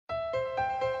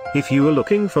If you are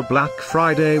looking for Black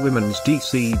Friday women's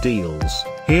DC deals,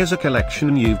 here's a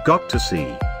collection you've got to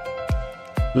see.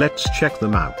 Let's check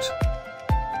them out.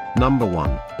 Number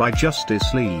 1, by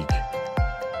Justice League.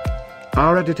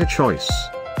 Our editor choice,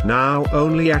 now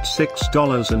only at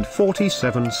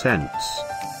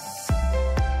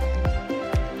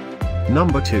 $6.47.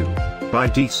 Number 2, by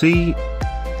DC.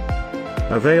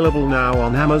 Available now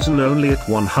on Amazon only at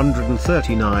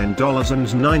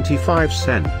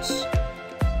 $139.95.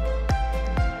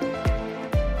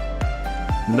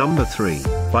 Number 3,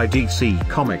 by DC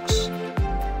Comics.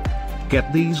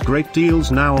 Get these great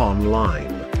deals now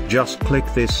online, just click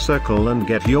this circle and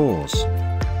get yours.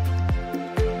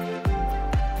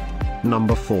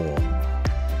 Number 4.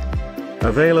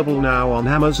 Available now on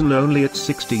Amazon only at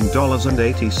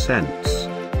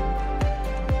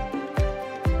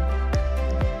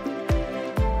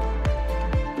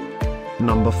 $16.80.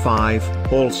 Number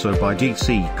 5, also by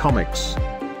DC Comics.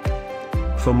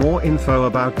 For more info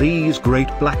about these great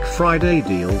Black Friday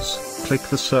deals, click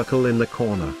the circle in the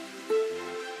corner.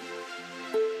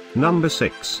 Number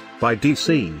 6, by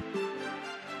DC.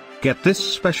 Get this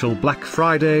special Black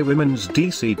Friday women's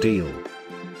DC deal.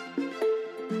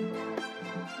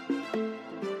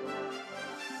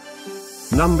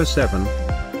 Number 7.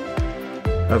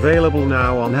 Available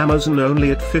now on Amazon only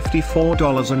at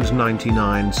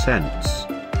 $54.99.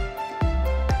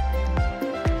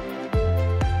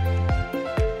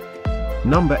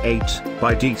 Number 8,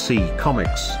 by DC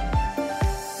Comics.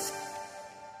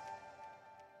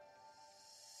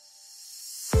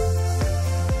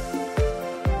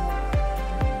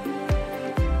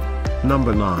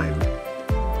 Number 9.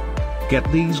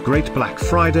 Get these great Black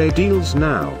Friday deals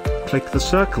now, click the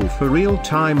circle for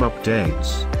real-time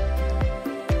updates.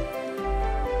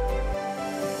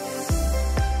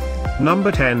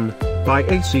 Number 10, by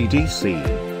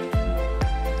AC/DC.